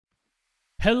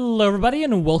Hello everybody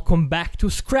and welcome back to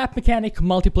Scrap Mechanic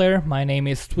Multiplayer. My name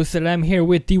is Twisted and I'm here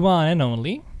with the one and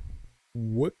only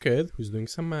Wicked, who's doing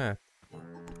some math.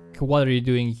 What are you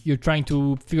doing? You're trying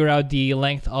to figure out the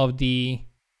length of the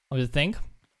thing?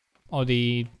 Or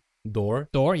the Door.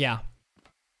 yeah.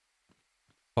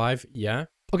 5, yeah.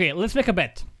 Okay, let's make a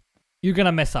bet. You're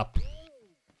gonna mess up.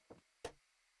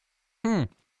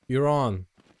 You're on.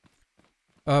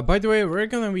 By the way, we're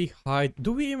gonna be hide.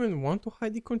 Do we even want to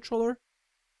hide the controller?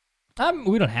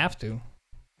 We don't have to.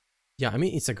 Yeah, I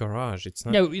mean, it's a garage. It's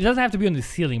not. Yeah, it doesn't have to be on the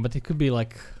ceiling, but it could be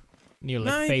like near like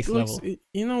Nah, face level.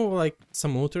 You know, like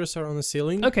some motors are on the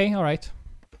ceiling. Okay, alright.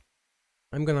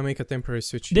 I'm gonna make a temporary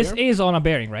switch This here. is on a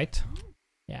bearing, right?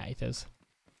 Yeah, it is.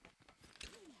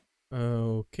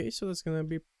 Okay, so that's gonna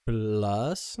be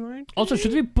plus 9. Also,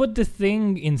 should we put the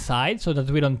thing inside so that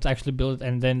we don't actually build it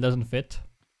and then it doesn't fit?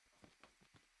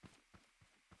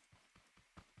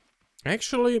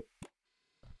 Actually,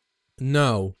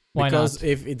 no. Why because not?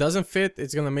 if it doesn't fit,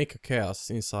 it's gonna make a chaos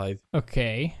inside.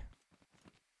 Okay.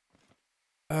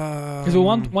 Because we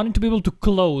want it to be able to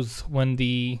close when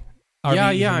the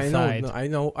RV is inside. I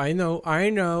know. You know. I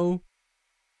know.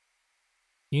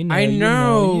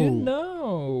 You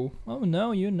know. Oh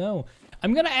no, you know.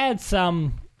 I'm gonna add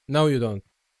some No, you don't.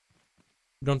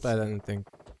 Don't add anything.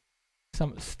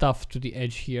 stuff to the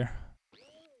edge here.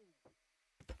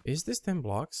 Is this 10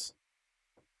 blocks?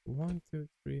 1, 2,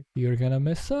 3. You're gonna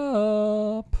mess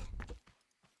up.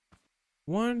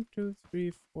 1, 2,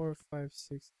 3, 4, 5,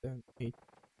 6, 7, 8.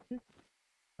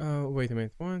 Wait a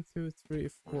minute. 1, 2, 3,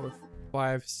 4,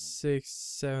 5, 6,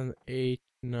 7, 8,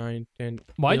 9, 10.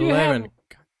 Why 11. do you have?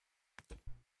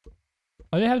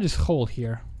 Why do you have this hole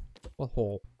here? What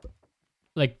hole?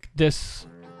 Like this.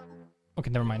 Okay,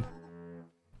 never mind.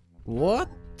 What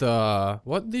the?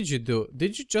 What did you do?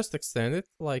 Did you just extend it?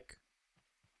 Like.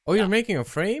 Oh, you're making a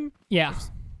frame? Yeah.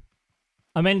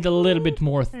 I meant a little bit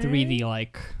more 3D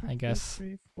like, I guess. 2,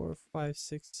 3, 4, 5,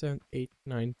 6, 7, 8,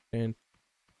 9, 10,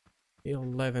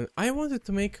 11. I wanted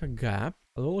to make a gap,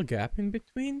 a little gap in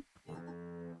between,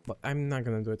 but I'm not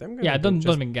gonna do it. I'm gonna Yeah, do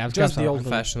don't make gaps. just Gaps the are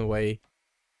old-fashioned way.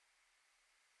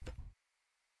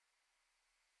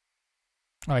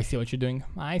 Oh, I see what you're doing.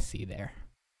 I see there.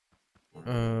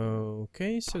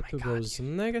 Okay, so Oh my 2 God, goes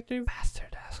negative.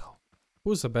 Bastard asshole.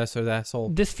 Who's the bastard asshole?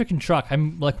 This freaking truck,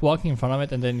 I'm like walking in front of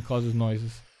it and then it causes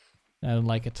noises. I don't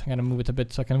like it. I'm gonna move it a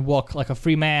bit so I can walk like a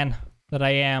free man that I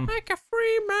am. Like a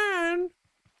free man.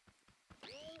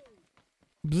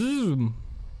 Bzoom.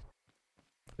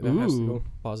 That has to go Ooh.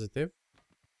 positive.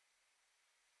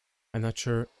 I'm not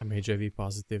sure. I made JV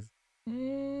positive.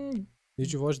 Mm,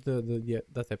 Did you watch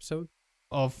that episode?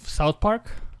 of South Park?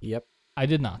 Yep. I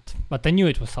did not. But I knew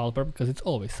it was South Park because it's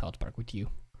always South Park with you.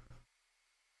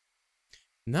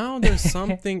 Now there's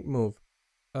something move.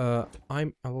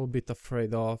 I'm a little bit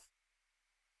afraid of.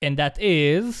 And that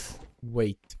is...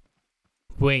 Wait.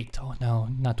 Wait. Oh no,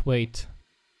 not wait.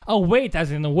 Oh, wait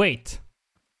as in wait.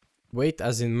 Wait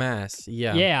as in mass.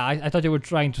 Yeah. Yeah, I thought you were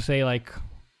trying to say like...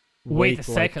 Wait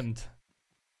a like- second.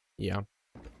 Yeah.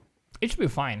 It should be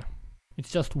fine.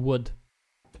 It's just wood.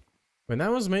 When I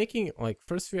was making like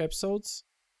first few episodes,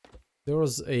 there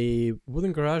was a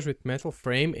wooden garage with metal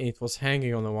frame and it was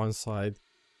hanging on the one side.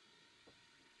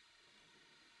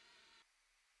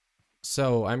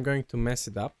 So I'm going to mess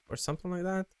it up or something like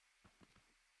that.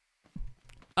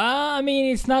 I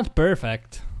mean, it's not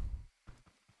perfect.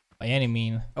 By any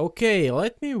mean. Okay,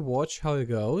 let me watch how it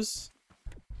goes.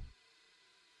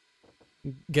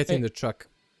 Get in the truck.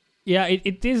 Yeah,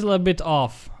 it is a little bit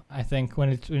off, I think, when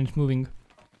it's moving.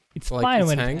 It's Like fine it's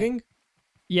when hanging?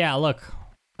 Yeah, look.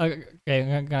 Okay,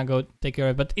 I'm gonna go take care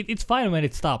of it, but it's fine when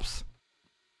it stops.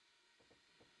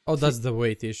 Oh, that's the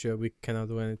weight issue. We cannot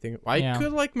do anything. I Yeah.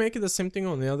 could like make it the same thing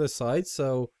on the other side,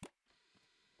 so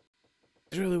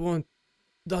I really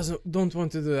don't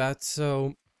want to do that.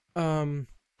 So,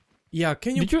 yeah.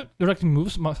 Can you Did you directly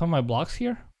move some of my blocks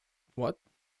here? what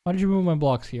Why did you move my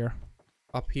blocks here?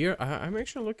 up here? I'm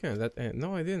actually looking at that. And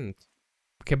no, I didn't.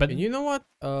 Okay, but And you know what?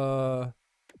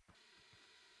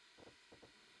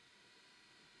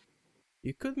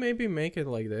 You could maybe make it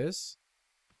like this.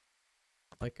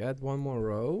 Like add one more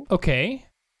row. okay.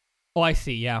 Oh, I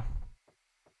see. Yeah.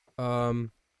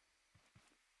 Um,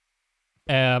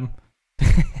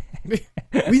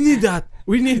 we need that.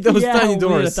 We need those yeah, tiny we need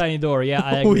doors. a tiny door. Yeah,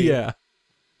 I Oh agree. yeah.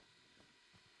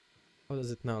 How does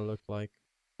it now look like?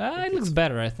 It looks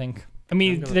better, I think. I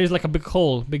mean, there's like a big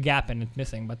hole, big gap in it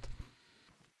missing, but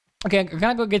okay, I'm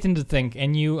gonna go get into the thing,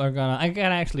 and you are gonna. I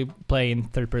can actually play in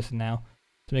third person now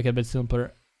to make it a bit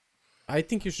simpler. I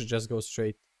think you should just go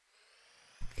straight.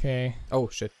 Okay. Oh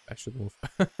shit! I should move.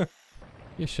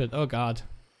 You should. Oh god.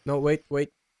 No, wait. Wait.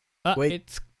 It's Are you in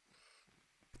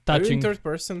touching. third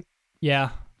person? Yeah.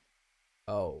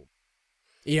 Oh.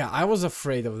 Yeah, I was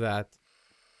afraid of that.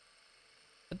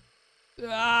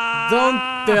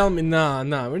 Don't tell me. Nah,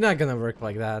 we're not gonna work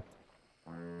like that.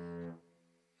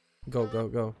 Go, go,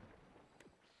 go.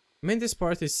 I mean, this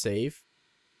part is safe.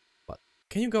 But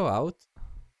can you go out?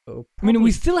 Oh, I mean, we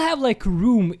probably- still have like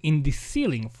room in the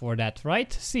ceiling for that,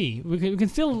 right? See, we can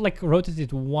still like rotate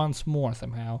it once more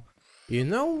somehow. You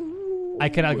know... I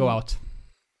cannot go out.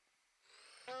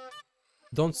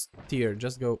 Don't steer,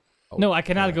 just go. Oh, No, I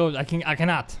cannot yeah. go. I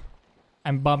cannot.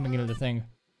 I'm bumping into the thing.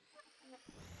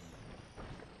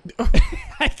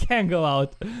 I can't go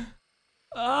out.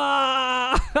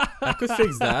 I could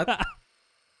fix that.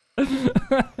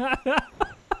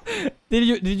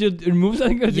 Did you remove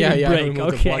something or did Yeah, you yeah, I break?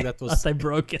 removed the Okay, plug that was- thought I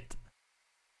broke it.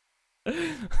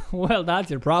 Well, that's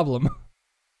your problem.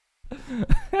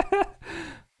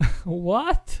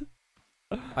 What?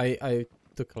 I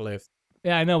took a lift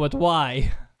Yeah, I know, but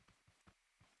why?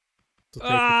 to take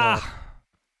it off.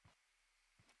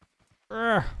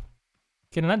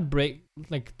 Can I not break,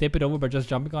 like, tip it over by just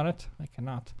jumping on it? I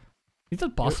cannot. Is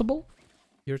that possible?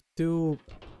 You're too...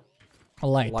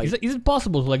 Light. light. Is it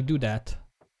possible to, like, do that?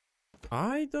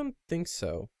 I don't think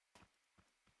so.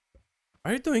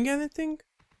 Are you doing anything?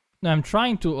 No, I'm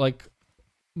trying to, like,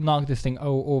 knock this thing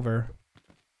over.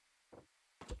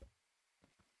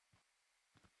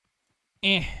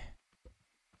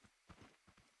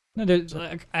 No, there's,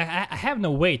 like, I have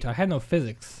no weight. I have no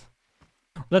physics.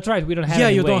 That's right. We don't have. Yeah,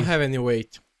 any you don't weight. have any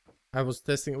weight. I was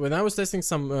testing... When I was testing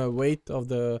some weight of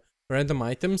the random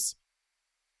items,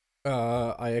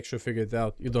 I actually figured it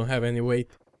out. You don't have any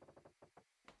weight.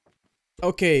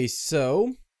 Okay,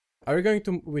 so... Are you going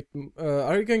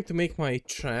to make my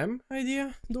tram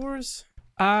idea doors?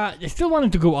 I still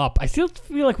wanted to go up. I still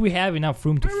feel like we have enough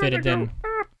room to fit it in.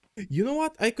 You know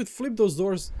what? I could flip those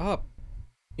doors up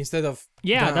instead of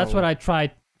Yeah, that's what down. I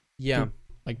tried Yeah.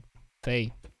 to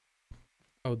say.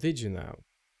 Oh, did you now?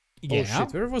 Yeah. Oh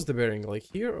shit! Where was the bearing? Like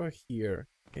here or here?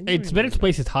 Can you It's better to remember?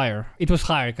 place it higher. It was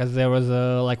higher because there was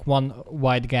like one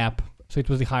wide gap, so it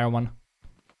was the higher one.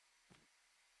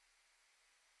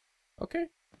 Okay.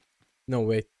 No,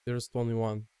 wait. There's only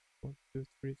one. 1, 2,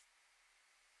 3,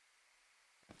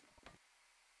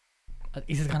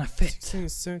 Is it gonna fit? 16,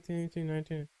 17, 18,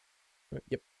 19.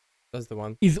 Yep, that's the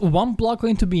one. Is one block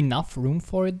going to be enough room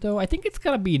for it though? I think it's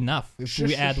gonna be enough if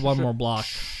we add one more block.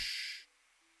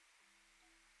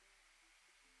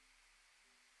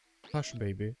 Hush,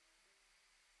 baby.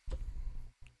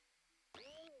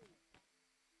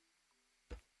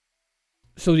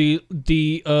 So the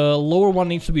lower one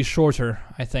needs to be shorter,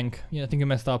 I think. Yeah, I think you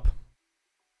messed up.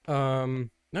 No,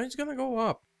 it's gonna go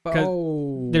up. 'Cause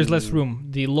Oh, There's less room.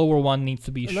 The lower one needs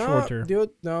to be no, shorter.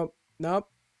 dude. No.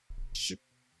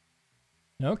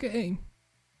 Okay.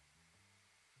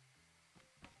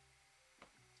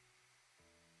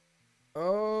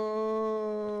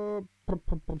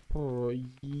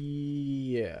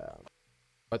 Yeah,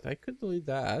 but I could delete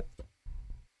that.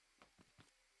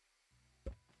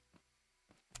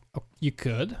 Oh, you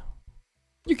could.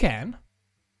 You can.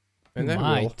 And You I will.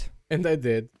 might. And I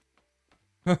did.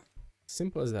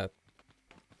 Simple as that.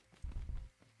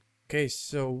 Okay,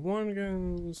 so one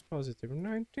goes positive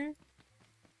 90.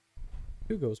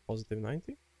 Two goes positive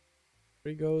 90.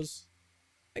 Three goes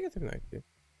negative 90.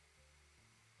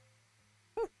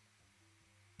 Huh.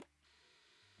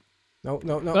 No.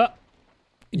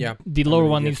 Yeah, The I'm lower an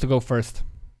one idiot. needs to go first.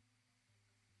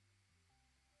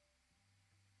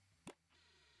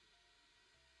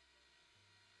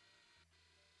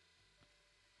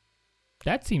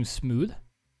 That seems smooth.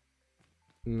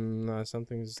 No,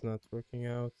 something's not working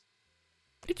out.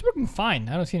 It's working fine.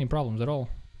 I don't see any problems at all.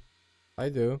 I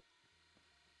do.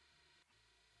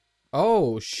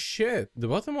 Oh shit! The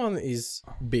bottom one is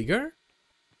bigger?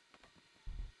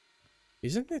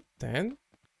 Isn't it 10?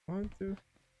 1, 2,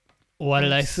 What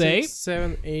did I say? 6,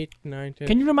 7, 8, 9, 10.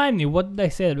 Can you remind me what did I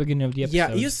say at the beginning of the episode?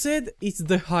 Yeah, you said it's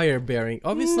the higher bearing.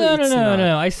 Obviously, no, it's not.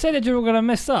 no. I said that you were gonna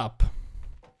mess up.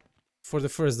 For the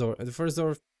first door. The first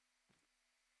door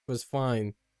was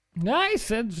fine. I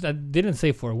said I didn't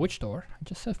say for which door. I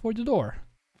just said for the door.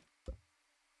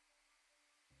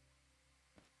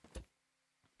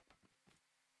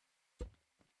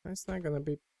 It's not gonna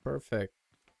be perfect.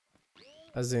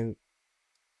 As in,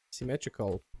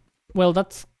 symmetrical. Well,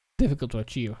 that's difficult to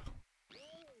achieve.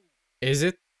 Is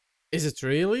it? Is it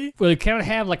really? Well, you cannot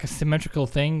have like a symmetrical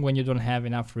thing when you don't have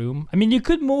enough room. I mean, you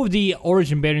could move the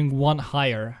origin bearing one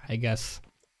higher, I guess.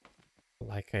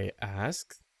 Like I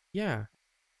asked? Yeah.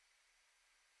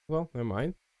 Well, never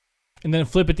mind. And then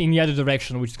flip it in the other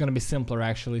direction, which is gonna be simpler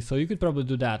actually. So you could probably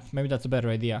do that. Maybe that's a better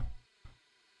idea.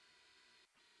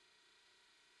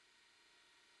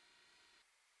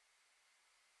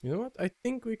 You know what? I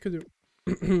think we could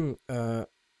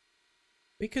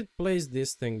we could place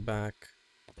this thing back.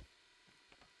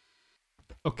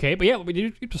 Okay, but yeah,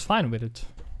 it was fine with it.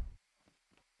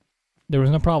 There was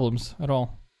no problems at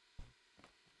all.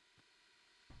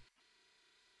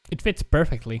 It fits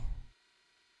perfectly.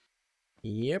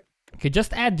 Yep. Okay,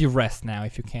 just add the rest now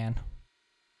if you can.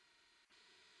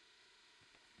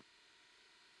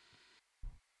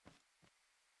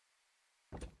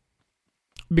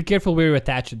 Be careful where you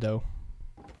attach it though.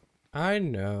 I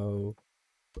know.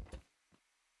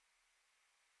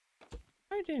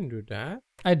 I didn't do that.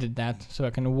 I did that so I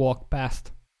can walk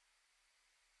past.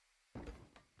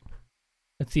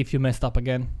 Let's see if you messed up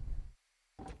again.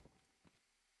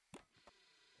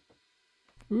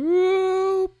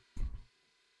 Whoop.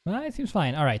 Well, it seems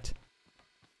fine. Alright.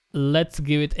 Let's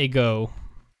give it a go.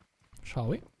 Shall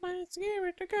we? Let's give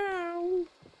it a go.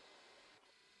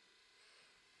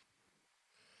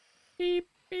 Beep,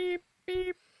 beep,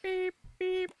 beep, beep,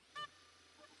 beep.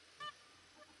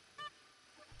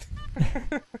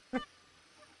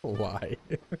 Why?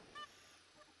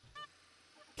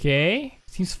 Okay.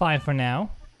 Seems fine for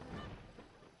now.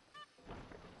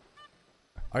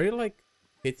 Are you like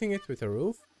hitting it with a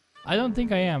roof? I don't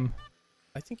think I am.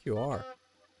 I think you are.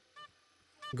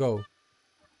 Go.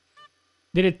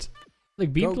 Did it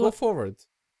like beep? Go forward.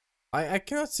 I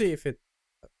cannot see if it.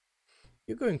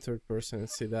 You go in third person and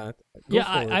see that. Go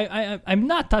Yeah, forward. I'm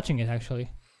not touching it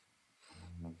actually.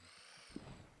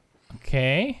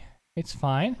 Okay, it's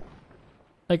fine.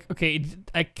 Like, okay,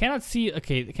 I cannot see.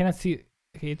 Okay, I cannot see.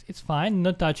 Okay, it's fine.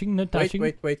 No touching. No touching.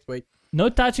 Wait. No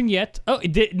touching yet. Oh,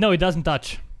 it did. No, it doesn't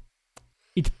touch.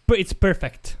 It's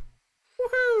perfect.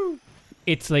 Woohoo!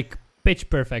 It's like pitch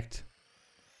perfect.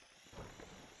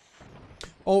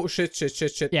 Oh shit!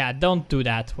 Yeah, don't do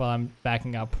that while I'm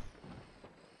backing up.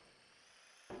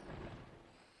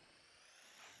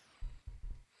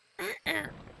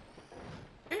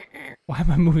 Why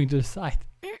am I moving to the side?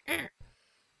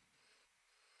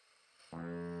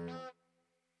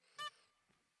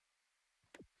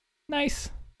 Nice.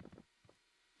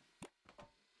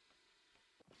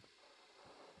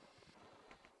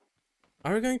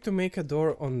 Are we going to make a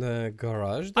door on the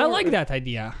garage I door? like that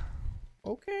idea.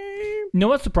 Okay. You know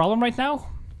what's the problem right now?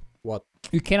 What?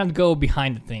 You cannot go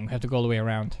behind the thing. You have to go all the way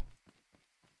around.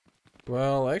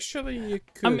 Well, actually, you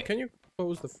could. I mean, can you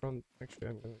close the front? Actually,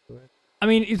 I'm gonna do it. I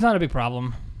mean, it's not a big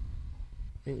problem.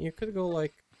 I mean, you could go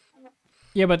like.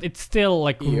 Yeah, but it's still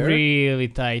like Here? really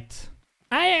tight.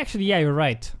 Yeah, you're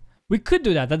right. We could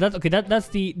do that. That's okay. That's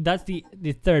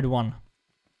the third one.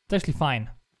 It's actually fine.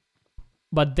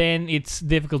 But then it's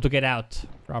difficult to get out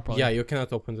properly. Yeah, you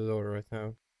cannot open the door right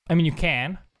now. I mean, you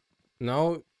can.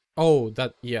 No. Oh,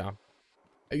 that yeah.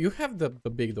 You have the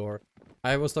big door.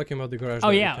 I was talking about the garage.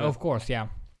 Oh door. yeah, of course, yeah.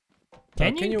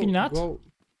 Can you? Can you not? Go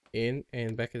in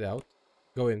and back it out?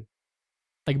 Go in.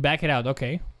 Like back it out.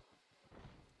 Okay.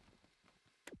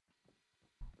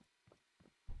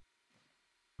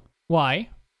 Why?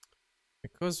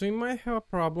 Because we might have a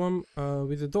problem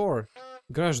with the door,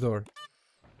 garage door.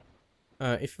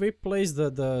 If we place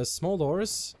the small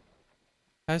doors,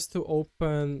 has to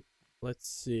open. Let's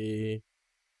see.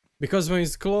 Because when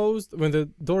it's closed, when the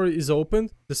door is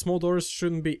opened, the small doors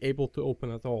shouldn't be able to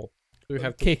open at all. So you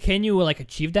have to. Okay, can you like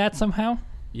achieve that somehow?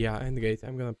 Yeah, and the gate.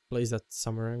 I'm gonna place that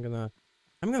somewhere. I'm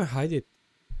gonna hide it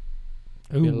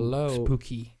Ooh, below.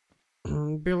 spooky.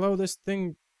 Below this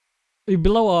thing.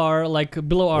 Below our Holy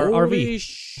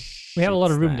RV. We have a lot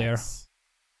of room there.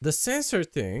 The sensor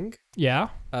thing. Yeah.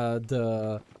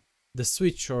 The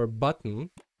switch or button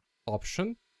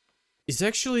option is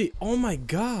actually, oh my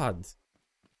god,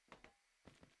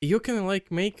 you can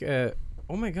like make a,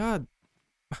 oh my god,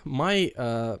 my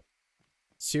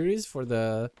series for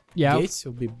the gates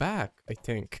will be back, I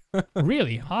think.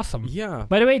 Really awesome. Yeah,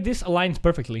 By the way, this aligns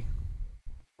perfectly.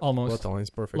 Almost. what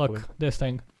aligns perfectly? Look, this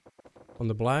thing. On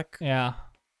the black. Yeah.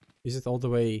 Is it all the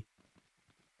way?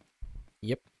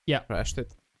 Yep. Yeah. Crashed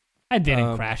it. I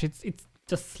didn't crash. It's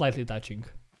just slightly touching.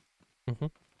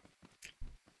 Okay,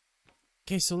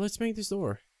 so let's make this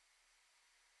door.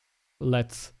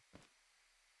 Let's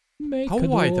make How a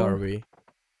wide door. are we?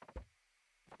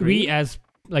 We as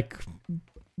like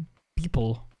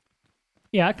people.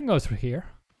 Yeah, I can go through here.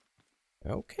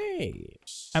 Okay.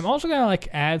 I'm also gonna like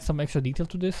add some extra detail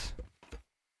to this.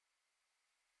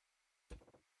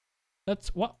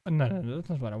 That's what? No, that's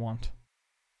not what I want.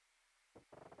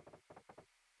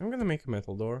 I'm gonna make a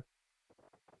metal door.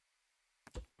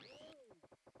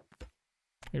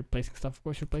 You're replacing stuff. Of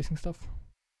course, you're replacing stuff.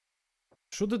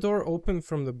 Should the door open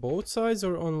from the both sides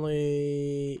or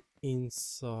only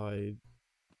inside?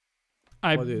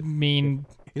 I mean,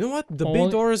 you know what? The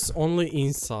big doors only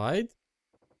inside,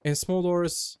 and small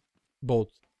doors both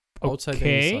outside and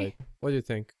inside. What do you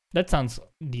think? That sounds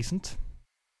decent.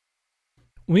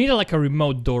 We need like a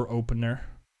remote door opener.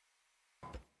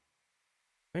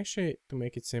 Actually, to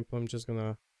make it simple, I'm just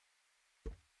gonna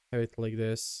have it like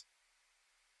this.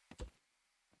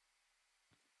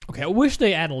 Okay, I wish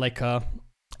they added like a...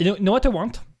 You know what I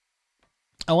want?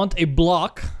 I want a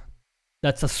block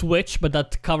that's a switch, but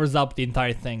that covers up the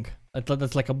entire thing.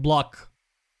 That's like a block.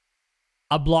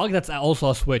 A block that's also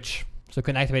a switch, so you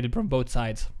can activate it from both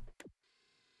sides.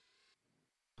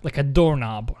 Like a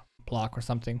doorknob block or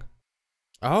something.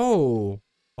 Oh!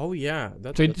 Oh yeah.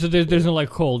 So there's no like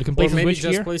hole. You can place a switch here.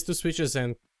 Or maybe just place two switches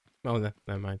and... Oh, no,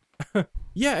 never mind.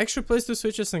 Yeah, actually place two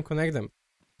switches and connect them.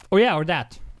 Oh yeah, or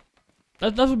that.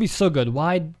 That would be so good.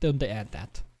 Why don't they add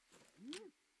that?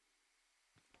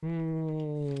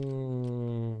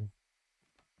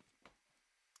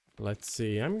 Let's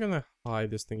see. I'm gonna hide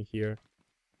this thing here.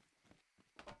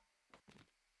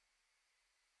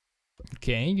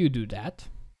 Okay, you do that.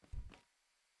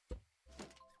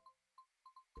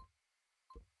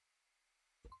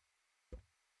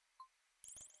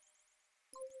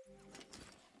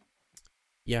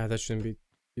 Yeah, that shouldn't be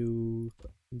too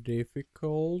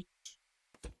difficult.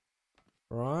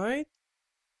 Right?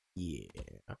 Yeah.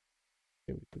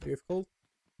 Shouldn't be too difficult.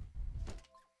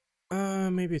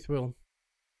 Maybe it will.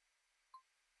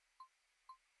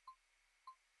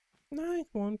 No, it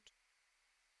won't.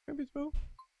 Maybe it will.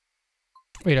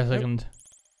 Wait a second.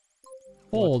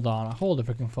 Hold on, hold the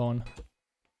freaking phone.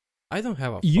 I don't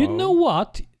have a phone. You know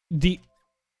what? The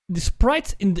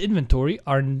sprites in the inventory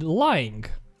are lying.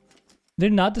 They're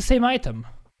not the same item,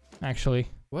 actually.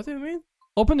 What do you mean?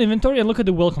 Open the inventory and look at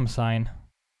the welcome sign.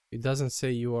 It doesn't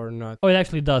say you are not. Oh, it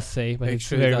actually does say, but it's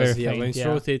very, very faint. When it's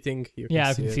rotating, you can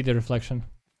I see can see the reflection.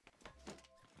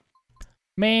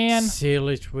 Man.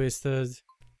 Silly twisted.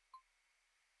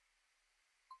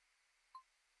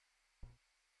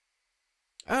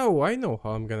 Oh, I know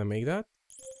how I'm gonna make that.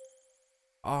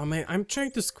 Oh man, I'm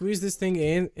trying to squeeze this thing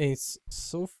in and it's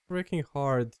so freaking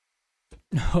hard.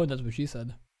 Oh, that's what she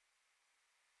said.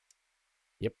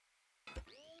 Yep.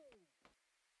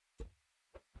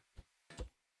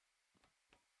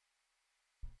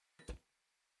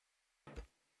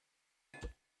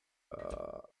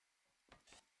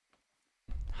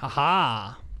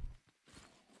 Haha.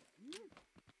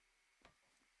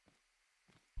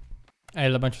 I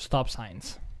had a bunch of stop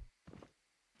signs.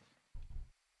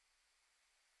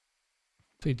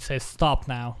 So it says stop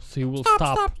now, so you will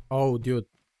stop. Oh, dude,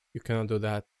 you cannot do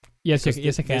that. Yes,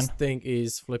 yes, I can. This thing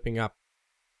is flipping up.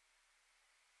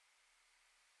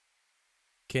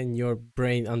 Can your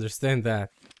brain understand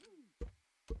that?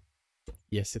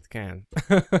 Yes, it can.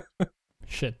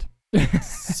 Shit.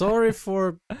 Sorry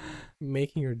for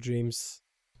making your dreams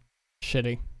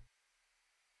shitty.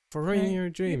 For ruining your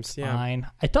dreams, yeah. Fine.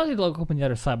 I thought it'd like open the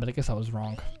other side, but I guess I was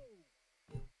wrong.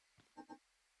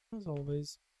 As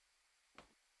always.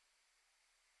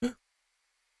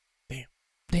 Damn.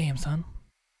 Damn, son.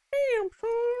 Damn,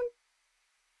 son.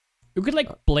 You could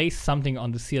like place something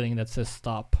on the ceiling that says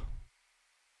stop.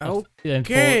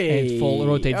 Okay. And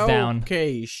rotates down.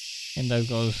 Okay. And that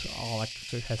goes all like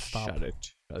so it has stop. Shut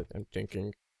it. I'm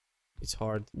thinking. It's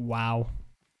hard. Wow.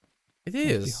 It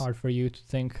is. It's hard for you to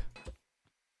think.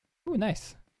 Ooh,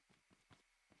 nice.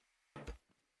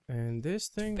 And this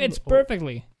thing fits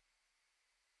perfectly.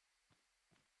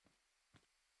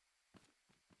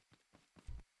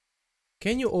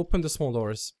 Can you open the small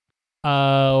doors?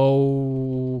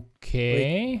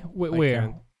 Okay. Wait, where?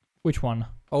 Can't. Which one?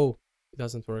 Oh, it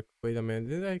doesn't work. Wait a minute.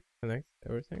 Did I connect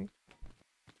everything?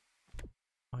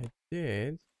 I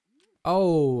did.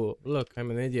 Oh, look, I'm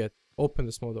an idiot. Open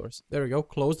the small doors. There we go.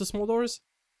 Close the small doors.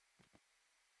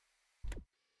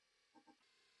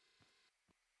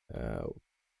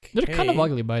 They're kind of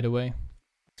ugly, by the way.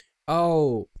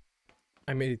 Oh,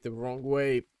 I made it the wrong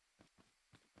way.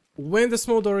 When the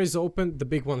small door is open, the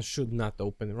big one should not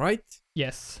open, right?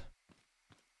 Yes.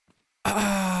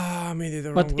 Ah, I made it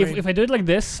the wrong way. But if I do it like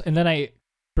this and then I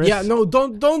press... Yeah, no,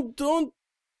 don't.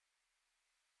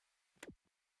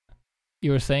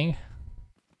 You were saying?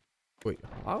 Wait,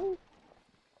 how?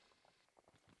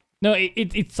 No,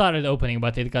 it started opening,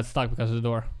 but it got stuck because of the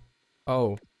door.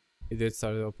 Oh, it did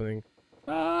start opening.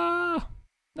 Ah!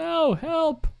 No,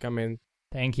 help! Come in.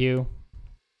 Thank you.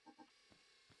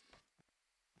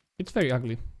 It's very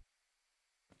ugly.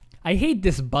 I hate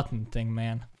this button thing,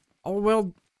 man. Oh,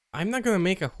 well, I'm not gonna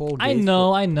make a whole gate. I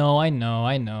know.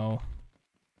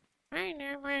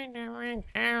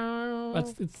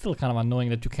 But it's still kind of annoying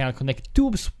that you cannot connect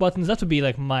two buttons. That would be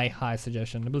like my high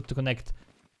suggestion. Able to connect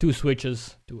two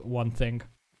switches to one thing.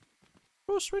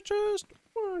 Two switches to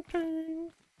one thing.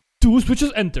 Two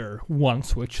switches enter, one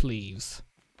switch leaves.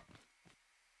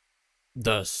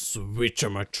 The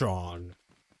Switchamatron.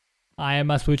 I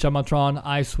am a Switchamatron.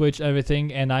 I switch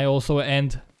everything, and I also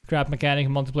end Crap Mechanic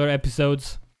multiplayer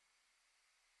episodes.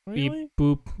 Really? Beep,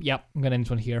 boop. Yep, I'm gonna end this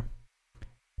one here.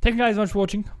 Thank you guys so much for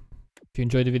watching. If you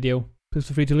enjoyed the video, please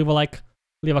feel free to leave a like,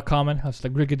 leave a comment. That's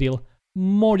like a great deal.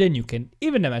 More than you can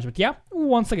even imagine. But yeah,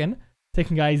 once again,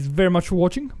 thank you guys very much for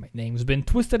watching. My name's been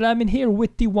Twisted, and I'm in here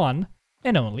with the one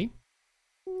and only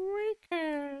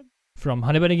Wicked. from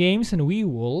Honey Bunny Games, and we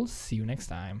will see you next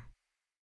time.